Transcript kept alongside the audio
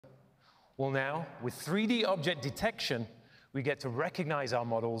Well now, with 3D object detection, we get to recognize our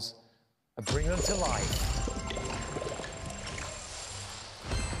models and bring them to life.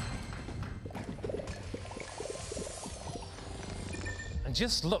 And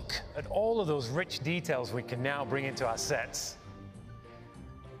just look at all of those rich details we can now bring into our sets.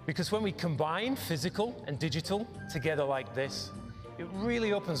 Because when we combine physical and digital together like this, it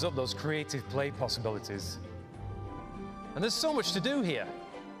really opens up those creative play possibilities. And there's so much to do here.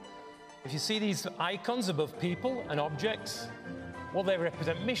 If you see these icons above people and objects, well, they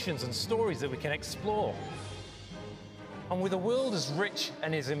represent missions and stories that we can explore. And with a world as rich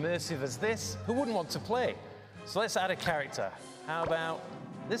and as immersive as this, who wouldn't want to play? So let's add a character. How about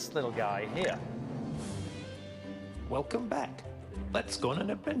this little guy here? Welcome back. Let's go on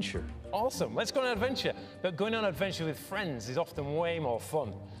an adventure. Awesome, let's go on an adventure. But going on an adventure with friends is often way more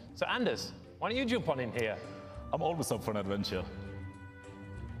fun. So Anders, why don't you jump on in here? I'm always up for an adventure.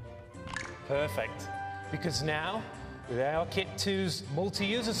 Perfect. Because now, with ARKit 2's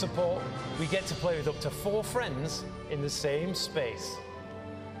multi-user support, we get to play with up to 4 friends in the same space.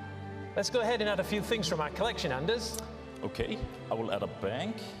 Let's go ahead and add a few things from our collection, Anders. Okay, I will add a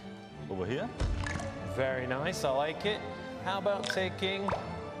bank over here. Very nice, I like it. How about taking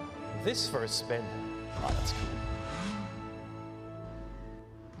this for a spin? Ah, that's cool.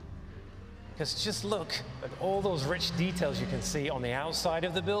 Because just look at all those rich details you can see on the outside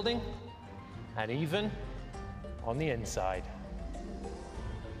of the building and even on the inside.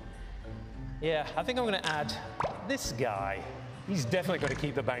 Yeah, I think I'm going to add this guy. He's definitely going to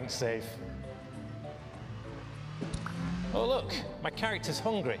keep the bank safe. Oh look, my character's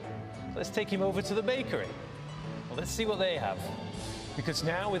hungry. Let's take him over to the bakery. Well, let's see what they have. Because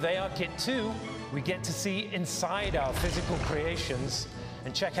now with ARKit 2, we get to see inside our physical creations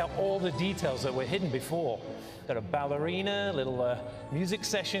and check out all the details that were hidden before. Got a ballerina, little music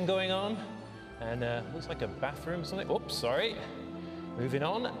session going on, and looks like a bathroom or something. Oops, sorry. Moving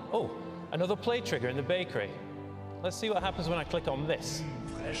on. Oh, another play trigger in the bakery. Let's see what happens when I click on this.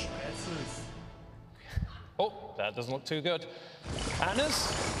 Oh, that doesn't look too good.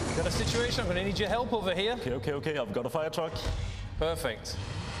 Anders, got a situation. I'm going to need your help over here. Okay. I've got a fire truck. Perfect.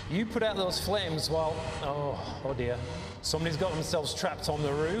 You put out those flames while... Oh dear. Somebody's got themselves trapped on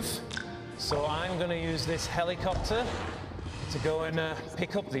the roof. So I'm going to use this helicopter to go and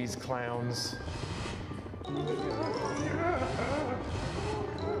pick up these clowns.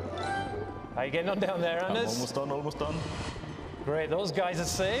 How you getting on down there, Anders? I'm almost done. Great, those guys are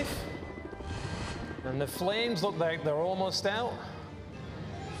safe. And the flames look like they're almost out.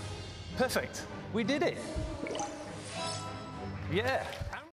 Perfect, we did it. Yeah.